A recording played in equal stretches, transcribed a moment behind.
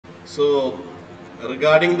So,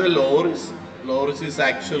 regarding the loris, loris is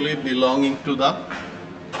actually belonging to the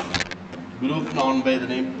group known by the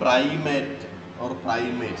name primate or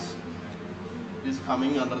primates. It is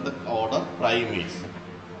coming under the order primates.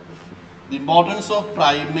 The importance of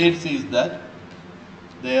primates is that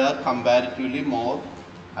they are comparatively more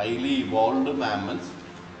highly evolved mammals.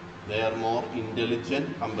 They are more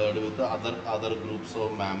intelligent compared with the other groups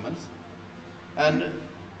of mammals, and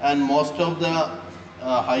most of the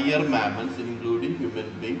higher mammals, including human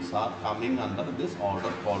beings, are coming under this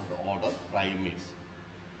order called the order primates.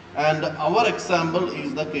 And our example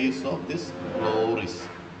is the case of this loris.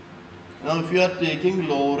 Now, if you are taking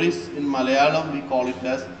loris in Malayalam, we call it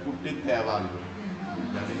as Kuttitevangu.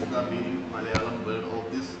 That is the meaning Malayalam word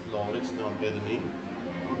of this loris, known by the name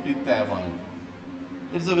Kuttitevangu.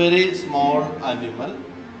 It's a very small animal,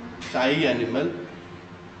 shy animal.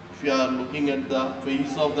 If you are looking at the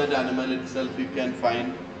face of that animal itself, you can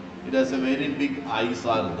find it has a very big eyes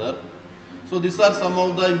are there. So these are some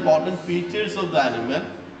of the important features of the animal,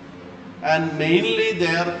 and mainly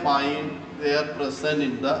they are present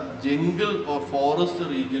in the jungle or forest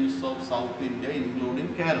regions of South India,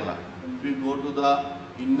 including Kerala. If we go to the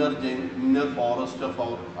inner forest of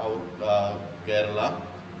our Kerala,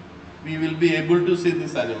 we will be able to see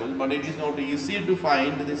this animal, but it is not easy to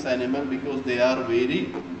find this animal because they are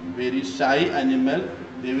very shy animal.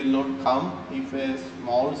 They will not come if a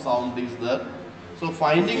small sound is there. So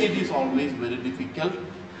finding it is always very difficult.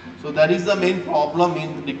 So that is the main problem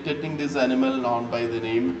in dictating this animal known by the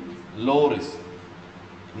name loris.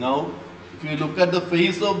 Now, if you look at the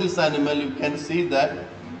face of this animal, you can see that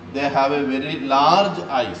they have a very large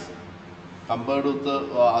eyes compared with the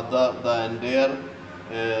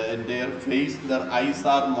entire face. Their eyes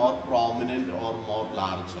are more prominent or more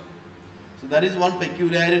larger. So that is one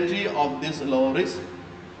peculiarity of this loris.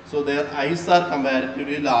 So their eyes are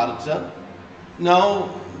comparatively larger. Now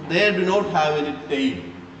they do not have any tail.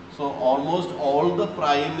 So almost all the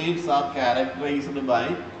primates are characterized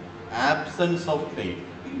by absence of tail.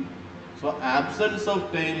 So absence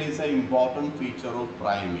of tail is an important feature of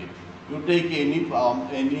primate. You take any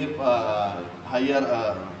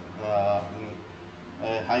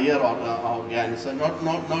higher organism,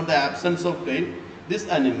 not the absence of tail. This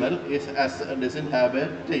animal doesn't have a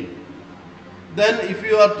tail. Then if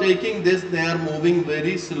you are taking this, they are moving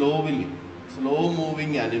very slowly. Slow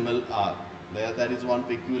moving animal are. That is one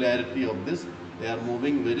peculiarity of this. They are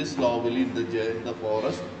moving very slowly in the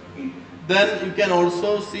forest. Then you can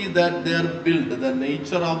also see that their build, the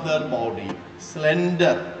nature of their body,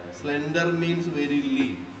 slender. Slender means very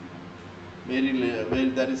lean.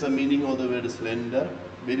 That is the meaning of the word slender.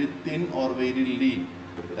 Very thin or very lean.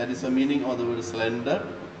 That is the meaning of the word slender.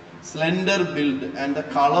 Slender build, and the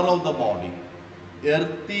color of the body,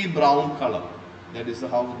 earthy brown color. That is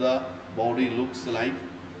how the body looks like.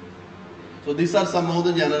 So these are some of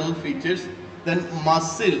the general features. Then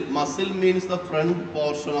muscle. Muscle means the front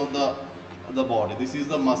portion of the body. This is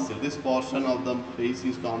the muscle. This portion of the face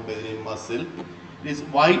is known by the name muscle. It is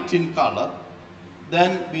white in color.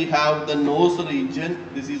 Then we have the nose region.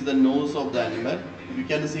 This is the nose of the animal. You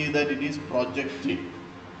can see that it is projecting.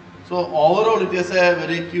 So overall it is a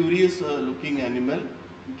very curious looking animal.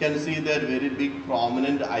 You can see that very big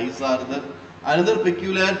prominent eyes are there. Another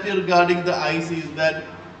peculiarity regarding the eyes is that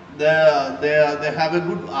they have a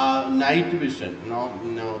good night vision.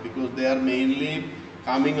 No, because they are mainly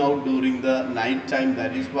coming out during the night time.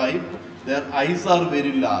 That is why their eyes are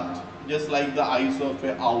very large, just like the eyes of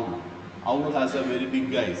an owl. Owl has a very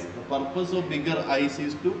big eyes. The purpose of bigger eyes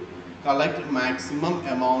is to collect maximum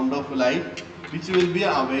amount of light which will be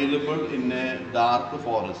available in a dark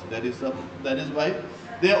forest. That is why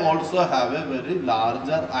they also have a very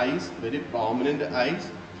larger eyes, very prominent eyes.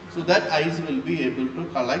 So that eyes will be able to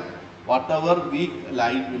collect whatever weak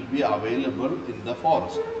light will be available in the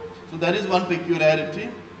forest. So that is one peculiarity.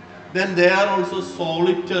 Then they are also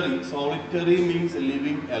solitary. Solitary means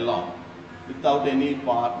living alone, without any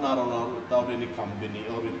partner or without any company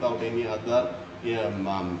or without any other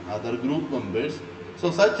group members. So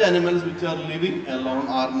such animals which are living alone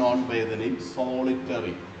are known by the name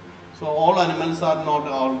solitary. So all animals are not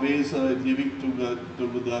always living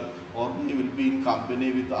together, or they will be in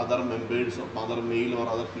company with other members of other male or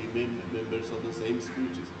other female members of the same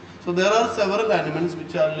species. So there are several animals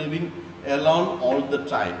which are living alone all the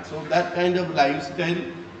time. So that kind of lifestyle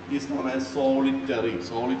is known as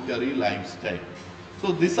solitary lifestyle.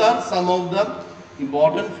 So these are some of the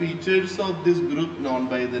important features of this group known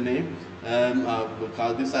by the name,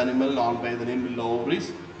 this animal known by the name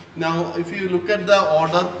loris. Now, if you look at the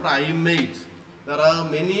order primates, there are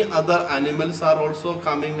many other animals are also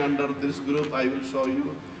coming under this group. I will show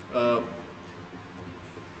you uh,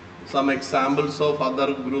 some examples of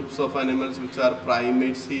other groups of animals which are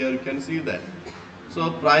primates. Here you can see that.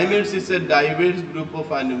 So primates is a diverse group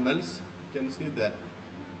of animals. You can see that.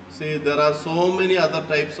 See, there are so many other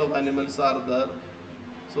types of animals are there.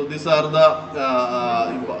 So these are the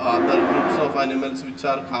other groups of animals which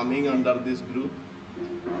are coming under this group.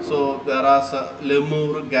 So there are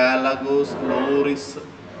lemur, galagos, loris.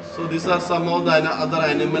 So these are some of the other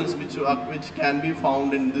animals which can be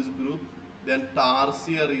found in this group. Then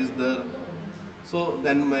tarsier is there. So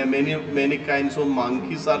then many kinds of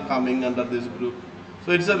monkeys are coming under this group.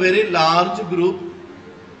 So it's a very large group.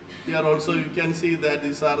 Here also you can see that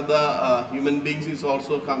these are the human beings is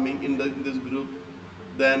also coming in this group.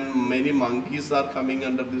 Then many monkeys are coming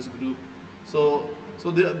under this group.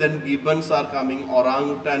 Then gibbons are coming,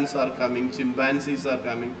 orangutans are coming, chimpanzees are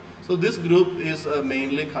coming. So this group is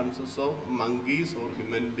mainly consists of monkeys or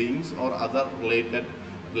human beings or other related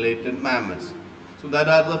mammals. So that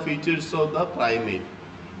are the features of the primate.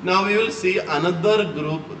 Now we will see another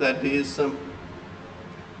group, that is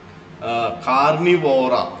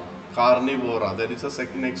carnivora. Carnivora, that is the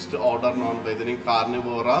next order known by the name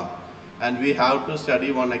carnivora, and we have to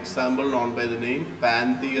study one example known by the name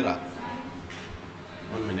Panthera.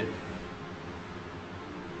 1 minute.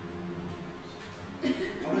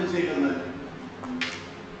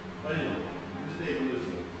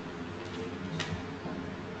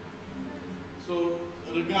 So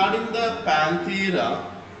regarding the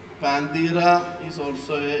Panthera is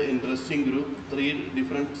also an interesting group. 3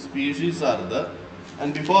 different species are there.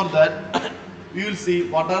 And before that, we will see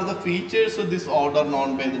what are the features of this order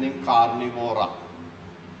known by the name Carnivora.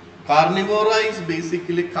 Carnivora is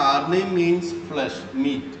basically, carne means flesh,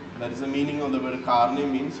 meat. That is the meaning of the word.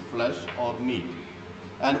 Carne means flesh or meat.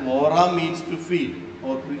 And vora means to feed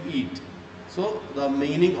or to eat. So the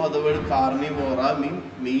meaning of the word carnivora means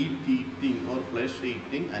meat eating or flesh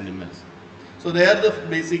eating animals. So they are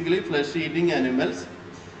basically flesh eating animals.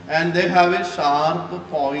 And they have a sharp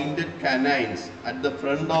pointed canines at the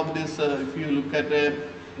front of this. If you look at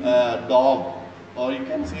a dog, or you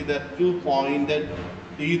can see that 2 pointed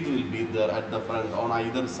teeth will be there at the front on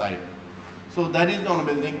either side. So that is known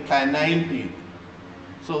as the canine teeth.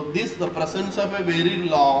 So the presence of a very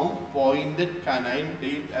long pointed canine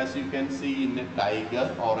teeth, as you can see in a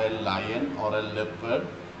tiger or a lion or a leopard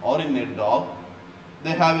or in a dog,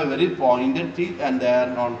 they have a very pointed teeth and they are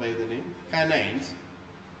known by the name canines.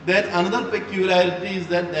 Then another peculiarity is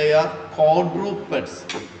that they are quadrupeds.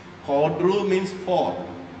 Quadru means 4,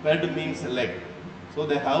 ped means leg. So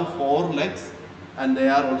they have 4 legs and they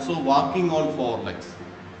are also walking on 4 legs.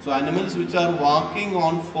 So animals which are walking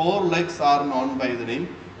on 4 legs are known by the name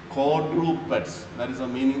quadrupeds. That is the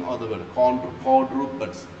meaning of the word,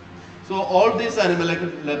 quadrupeds. So all these animals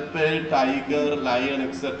like leopard, tiger, lion,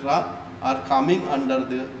 etc. are coming under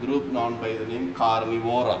the group known by the name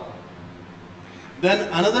carnivora. Then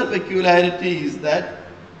another peculiarity is that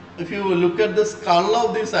if you look at the skull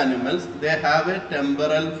of these animals, they have a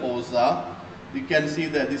temporal fossa. You can see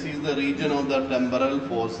that this is the region of the temporal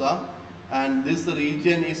fossa, and this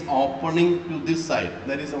region is opening to this side.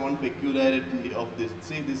 That is one peculiarity of this.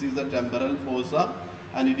 See, this is the temporal fossa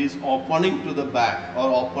and it is opening to the back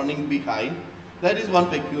or opening behind. That is one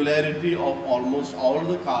peculiarity of almost all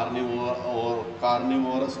the carnivore or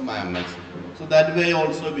carnivorous mammals. So that way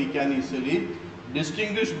also we can easily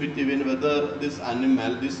distinguish between whether this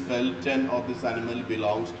animal, this skeleton or this animal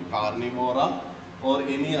belongs to carnivora or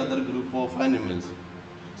any other group of animals.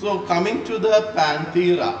 So coming to the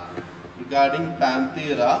Panthera, regarding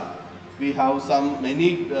Panthera, we have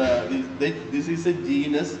many, this is a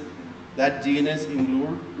genus. That genus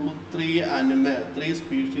includes 3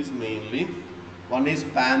 species mainly. One is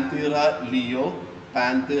Panthera leo,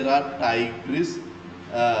 Panthera tigris,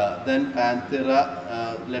 then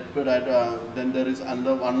Panthera leopard, then there is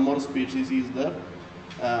another one more species is there,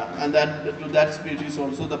 and to that species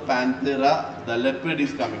also the Panthera, the leopard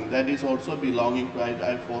is coming. That is also belonging to,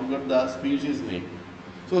 I forgot the species name.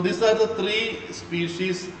 So these are the 3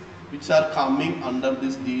 species which are coming under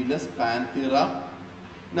this genus Panthera.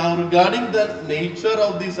 Now regarding the nature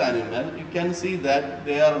of this animal, you can see that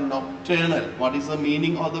they are nocturnal. What is the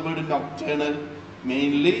meaning of the word nocturnal?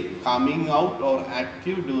 Mainly coming out or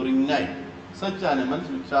active during night. Such animals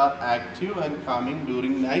which are active and coming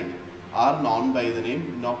during night are known by the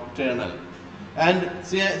name nocturnal. And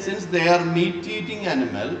since they are meat-eating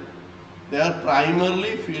animal, they are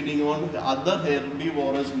primarily feeding on the other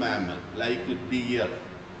herbivorous mammal like deer,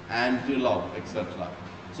 antelope, etc.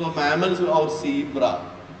 So mammals or zebra.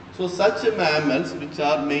 So such mammals which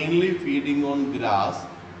are mainly feeding on grass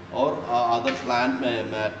or other plant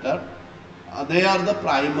matter they are the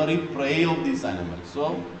primary prey of these animals.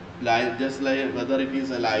 So, just like whether it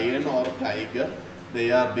is a lion or tiger,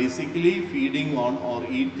 they are basically feeding on or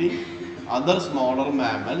eating other smaller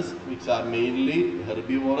mammals, which are mainly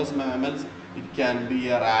herbivorous mammals. It can be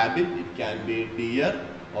a rabbit, it can be a deer,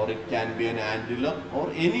 or it can be an antelope,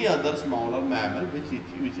 or any other smaller mammal which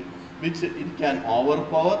it can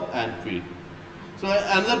overpower and feed. So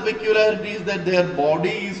another peculiarity is that their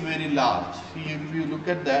body is very large. If you look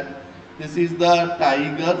at that, this is the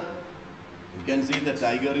tiger. You can see the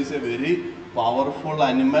tiger is a very powerful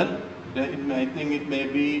animal. I think it may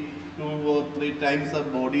be 2 or 3 times the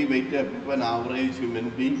body weight of an average human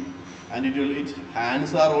being, and its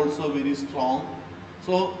hands are also very strong.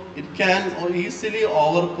 So it can easily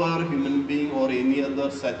overpower human being or any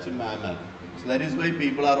other such mammal. So that is why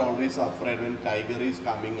people are always afraid when tiger is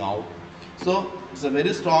coming out. So it's a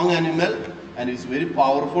very strong animal and it's very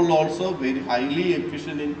powerful also, very highly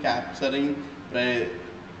efficient in capturing prey.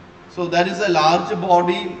 So that is a large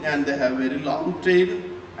body and they have very long tail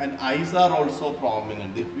and eyes are also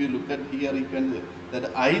prominent. If you look at here, you can see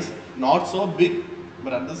that eyes not so big,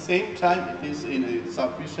 but at the same time it is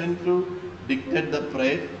sufficient to dictate the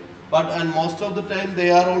prey. But and most of the time they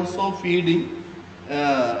are also feeding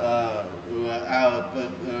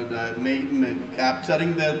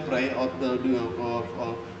capturing their prey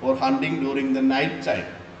or hunting during the night time.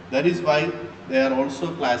 That is why they are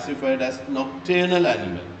also classified as nocturnal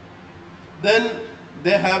animal. Then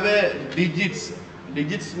they have a digits.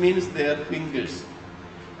 Digits means their fingers,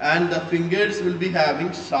 and the fingers will be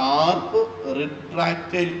having sharp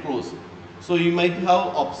retractile claws. So you might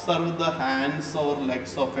have observed the hands or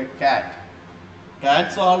legs of a cat.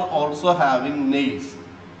 Cats are also having nails,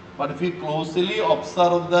 but if you closely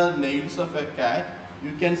observe the nails of a cat,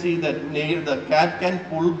 you can see that the cat can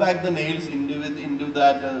pull back the nails into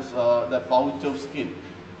that the pouch of skin.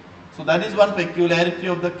 So that is one peculiarity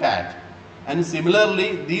of the cat. And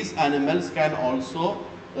similarly, these animals can also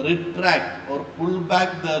retract or pull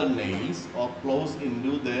back their nails or claws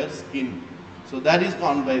into their skin. So that is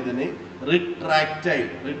called by the name retractile.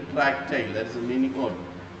 Retractile, that is the meaning of it.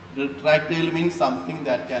 Retractile means something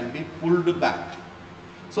that can be pulled back.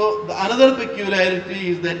 So another peculiarity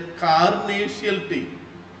is that carnassial teeth.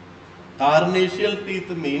 Carnassial teeth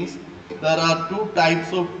means there are 2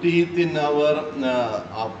 types of teeth in our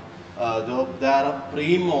there are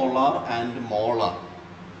premolar and molar.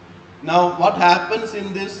 Now what happens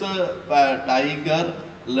in this tiger,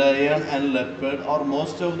 lion and leopard or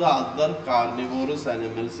most of the other carnivorous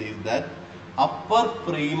animals is that upper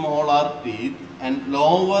premolar teeth and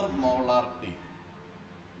lower molar teeth,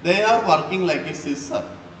 they are working like a scissor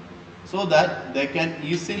so that they can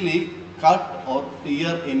easily cut or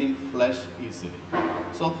tear any flesh easily.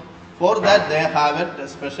 So for that they have a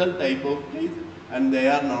special type of teeth and they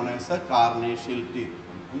are known as a carnassial teeth.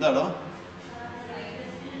 Endano?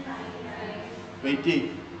 Wait.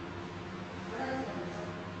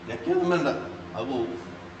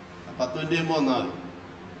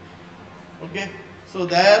 Okay, so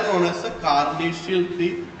they are known as the carnassial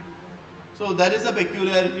teeth. So that is the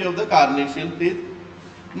peculiarity of the carnassial teeth.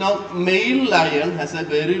 Now male lion has a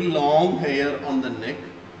very long hair on the neck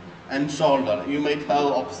and shoulder. You might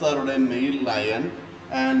have observed a male lion,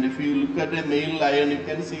 and if you look at a male lion you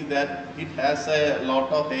can see that it has a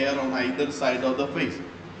lot of hair on either side of the face.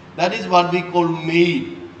 That is what we call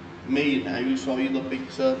male. Male. I will show you the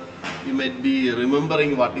picture. You might be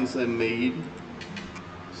remembering what is a male.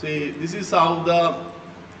 See, this is how the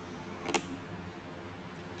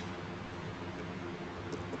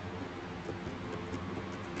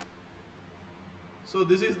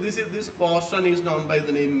this portion is known by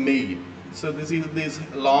the name male. So this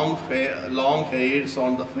long hairs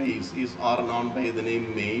on the face are known by the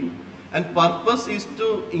name male, and purpose is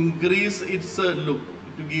to increase its look,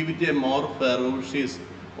 to give it a more ferocious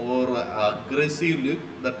or aggressive look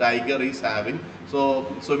the tiger is having. So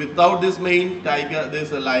without this male tiger,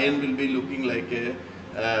 this lion will be looking like a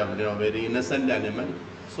very innocent animal.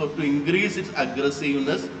 So to increase its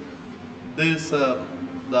aggressiveness, this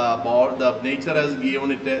the nature has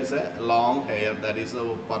given it as a long hair. That is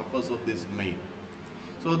the purpose of this mane.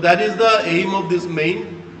 So that is the aim of this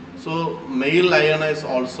mane. So male lion is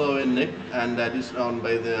also a neck, and that is known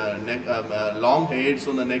by the neck, long hairs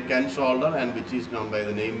on the neck and shoulder, and which is known by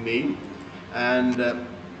the name mane. And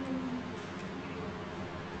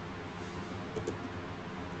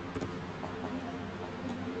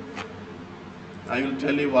I will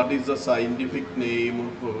tell you what is the scientific name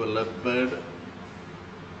of a leopard.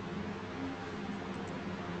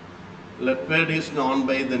 Leopard is known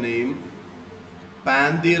by the name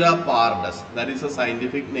Panthera pardus. That is the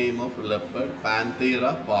scientific name of leopard,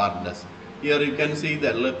 Panthera pardus. Here you can see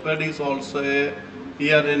the leopard is also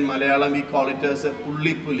here in Malayalam we call it as a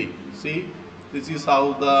pulli puli. See, this is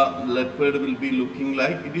how the leopard will be looking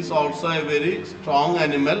like. It is also a very strong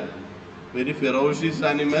animal, very ferocious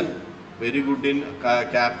animal, very good in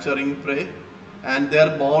capturing prey, and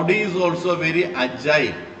their body is also very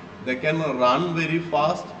agile. They can run very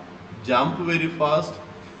fast, jump very fast,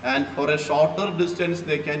 and for a shorter distance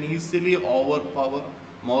they can easily overpower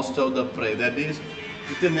most of the prey. That is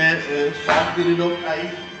within a short period of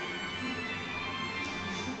time.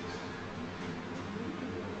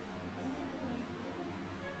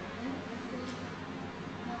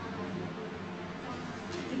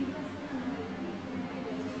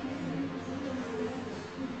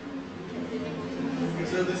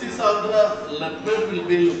 So this is how the leopard will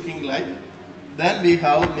be looking like. Then we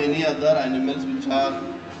have many other animals which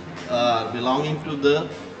are belonging to the.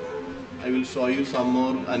 I will show you some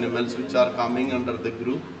more animals which are coming under the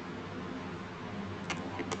group.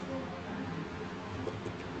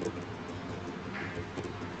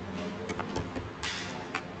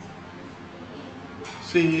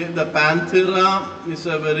 See, the Panthera is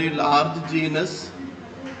a very large genus.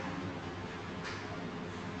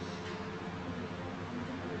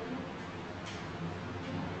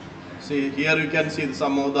 See, here you can see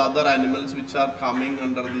some of the other animals which are coming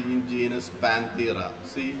under the genus Panthera.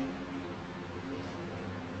 See,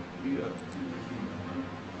 here.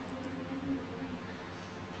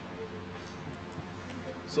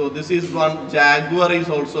 So this is one. Jaguar is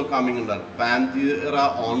also coming under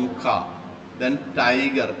Panthera onca. Then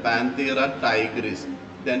tiger, Panthera tigris.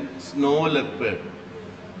 Then snow leopard,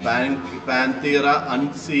 Panthera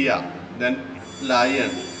ansea. Then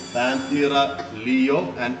lion, Panthera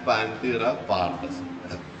leo, and Panthera pardus.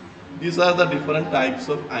 These are the different types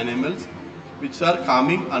of animals which are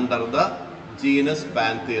coming under the genus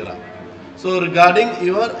Panthera. So regarding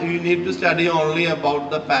you need to study only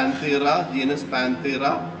about the Panthera, genus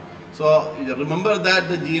Panthera. So remember that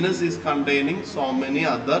the genus is containing so many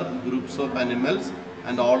other groups of animals,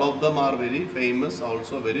 and all of them are very famous,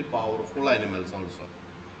 also very powerful animals also.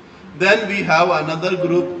 Then we have another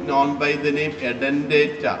group known by the name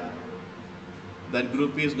Edentata. That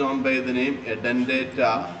group is known by the name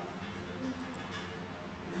Edentata.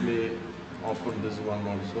 Let me open this one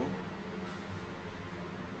also.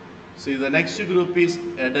 See, the next group is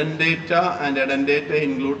Edentata, and Edentata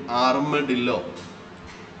include armadillo,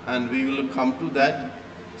 and we will come to that.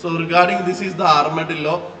 So regarding this is the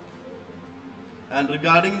armadillo, and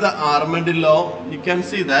regarding the armadillo, you can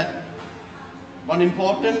see that one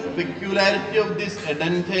important peculiarity of this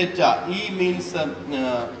Edentata, E means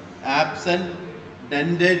absent,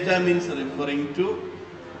 dentata means referring to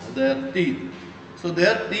their teeth. So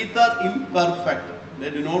their teeth are imperfect. They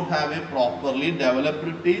do not have a properly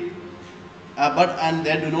developed teeth, and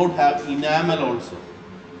they do not have enamel also.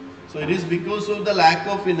 So it is because of the lack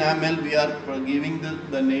of enamel we are giving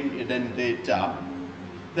the name Edentata.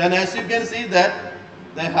 Then as you can see that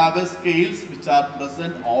they have a scales which are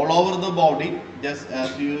present all over the body, just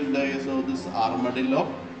as you saw this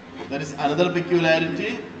armadillo. There is another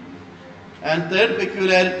peculiarity. And third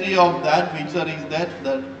peculiarity of that feature is that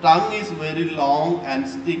the tongue is very long and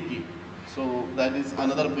sticky. So that is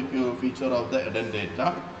another feature of the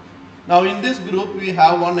Edentata. Now in this group we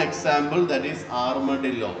have one example, that is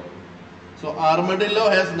armadillo. So armadillo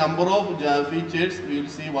has number of features. We will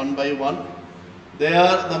see one by one.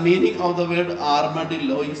 The meaning of the word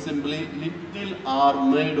armadillo is simply little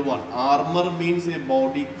armored one. Armor means a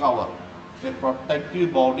body cover. A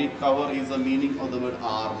protective body cover is the meaning of the word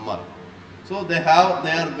armor. So they are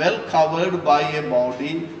well covered by a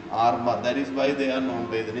body armor. That is why they are known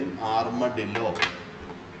by the name armadillo.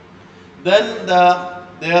 Then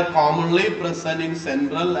they are commonly present in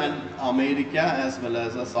Central and America as well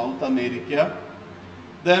as South America.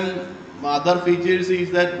 Then other features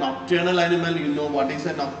is that nocturnal animal. You know what is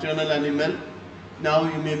a nocturnal animal. Now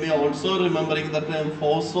you may be also remembering the term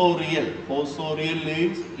fossorial. Fossorial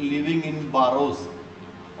means living in burrows,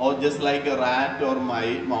 or just like a rat or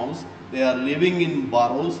mouse. They are living in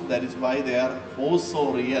burrows. That is why they are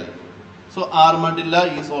fossorial. So armadillo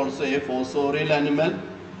is also a fossorial animal.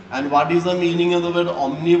 And what is the meaning of the word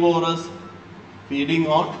omnivorous? Feeding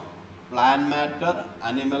on plant matter,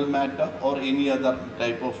 animal matter, or any other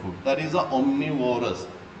type of food. That is the omnivorous.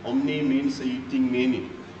 Omni means eating many.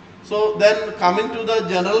 So then coming to the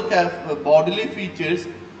general bodily features,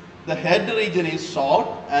 the head region is short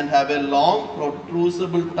and have a long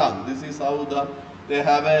protrusible tongue. This is how they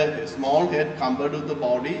have a small head compared to the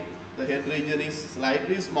body. The head region is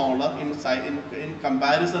slightly smaller in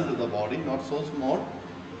comparison to the body, not so small.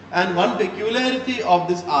 And one peculiarity of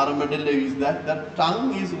this armadillo is that the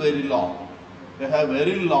tongue is very long. They have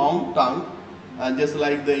very long tongue, and just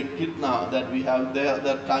like the echidna that we have there,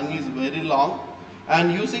 their tongue is very long,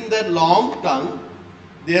 and using that long tongue,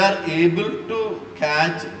 they are able to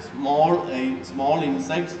catch small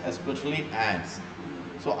insects, especially ants.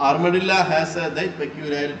 So armadillo has that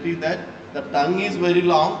peculiarity that the tongue is very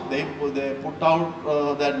long. They put out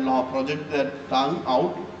project that tongue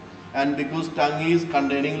out, and because tongue is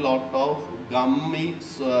containing lot of gummy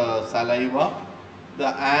saliva, the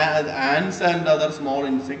ants and other small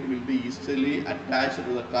insect will be easily attached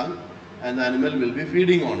to the tongue, and the animal will be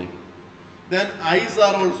feeding on it. Then eyes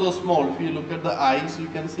are also small. If you look at the eyes, you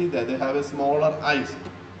can see that they have a smaller eyes.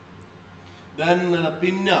 Then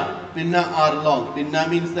pinna are long. Pinna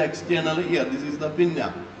means the external ear. This is the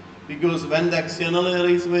pinna. Because when the external ear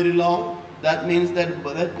is very long, that means that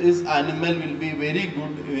this animal will be very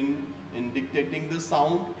good in detecting the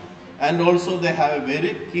sound, and also they have a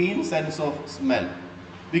very keen sense of smell.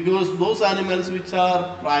 Because those animals which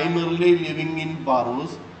are primarily living in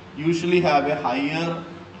burrows usually have a higher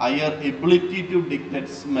ability to detect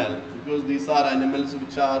smell, because these are animals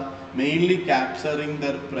which are mainly capturing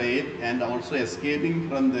their prey and also escaping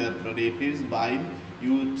from their predators by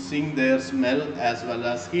using their smell as well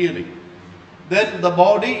as hearing. Then the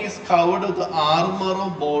body is covered with the armor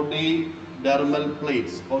of body dermal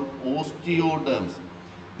plates called osteoderms.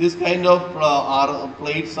 This kind of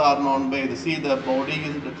plates are known by the body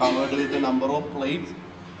is covered with a number of plates,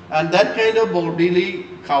 and that kind of bodily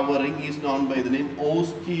covering is known by the name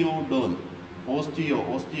osteoderm.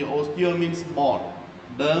 Osteo means bone,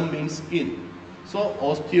 derm means skin. So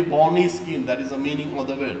bony skin, that is the meaning of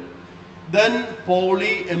the word. Then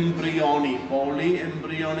polyembryony.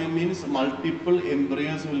 Polyembryony means multiple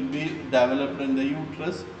embryos will be developed in the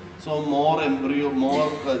uterus. So more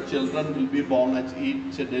children will be born at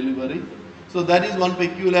each delivery. So that is one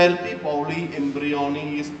peculiarity.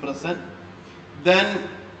 Polyembryony is present. Then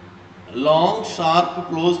long sharp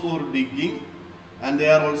claws for digging, and they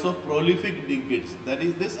are also prolific diggers. That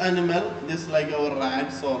is, this animal, just like our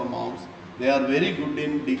rats or mouse, they are very good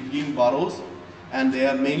in digging burrows, and they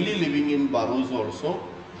are mainly living in burrows also.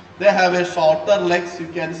 They have a shorter legs. You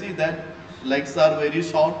can see that legs are very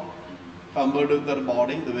short compared with their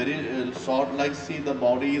body. The very short legs, see the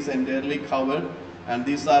body is entirely covered, and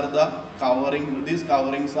these are the covering. These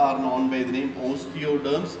coverings are known by the name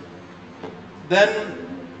osteoderms. Then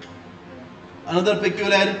another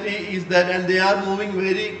peculiarity is that, and they are moving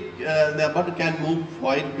but can move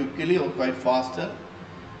quite quickly or quite faster.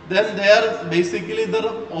 Then basically their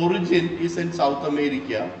origin is in South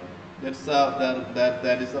America.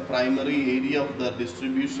 That is the primary area of the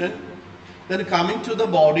distribution. Then coming to the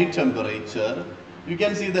body temperature, you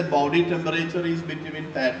can see that body temperature is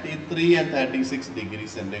between 33 and 36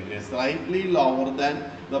 degrees centigrade, slightly lower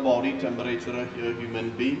than the body temperature of a human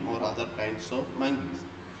being or other kinds of monkeys.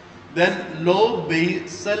 Then low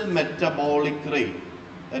basal metabolic rate,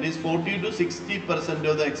 that is 40 to 60%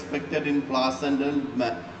 of the expected in placental,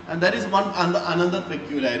 and that is another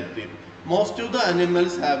peculiarity. Most of the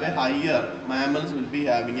animals have a mammals will be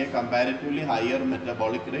having a comparatively higher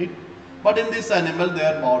metabolic rate, but in this animal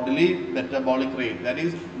their bodily metabolic rate, that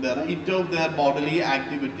is the rate of their bodily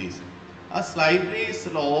activities, are slightly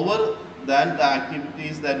slower than the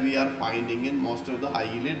activities that we are finding in most of the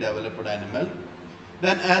highly developed animals.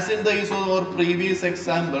 Then, as in the case of our previous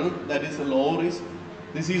example, that is low risk,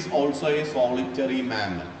 this is also a solitary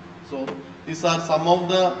mammal. So these are some of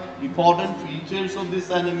the important features of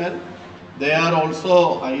this animal. They are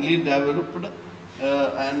also highly developed,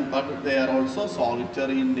 but they are also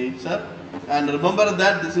solitary in nature. And remember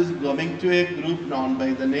that this is belonging to a group known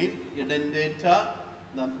by the name Edentata.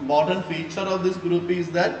 The important feature of this group is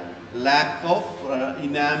that lack of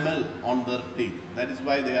enamel on their teeth. That is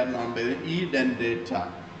why they are known by the Edentata.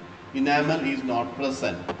 Enamel is not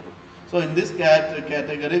present. So in this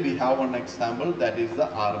category we have one example, that is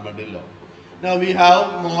the armadillo. Now we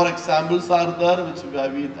have more examples are there, which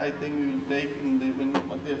I think we will take in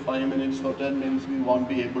the 5 minutes or 10 minutes we won't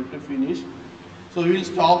be able to finish. So we will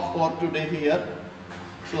stop for today here.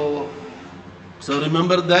 So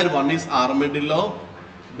remember that one is armadillo,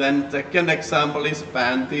 then second example is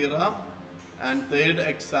Panthera, and third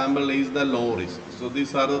example is the loris. So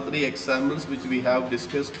these are the three examples which we have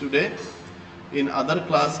discussed today. In other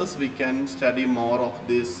classes we can study more of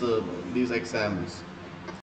these examples.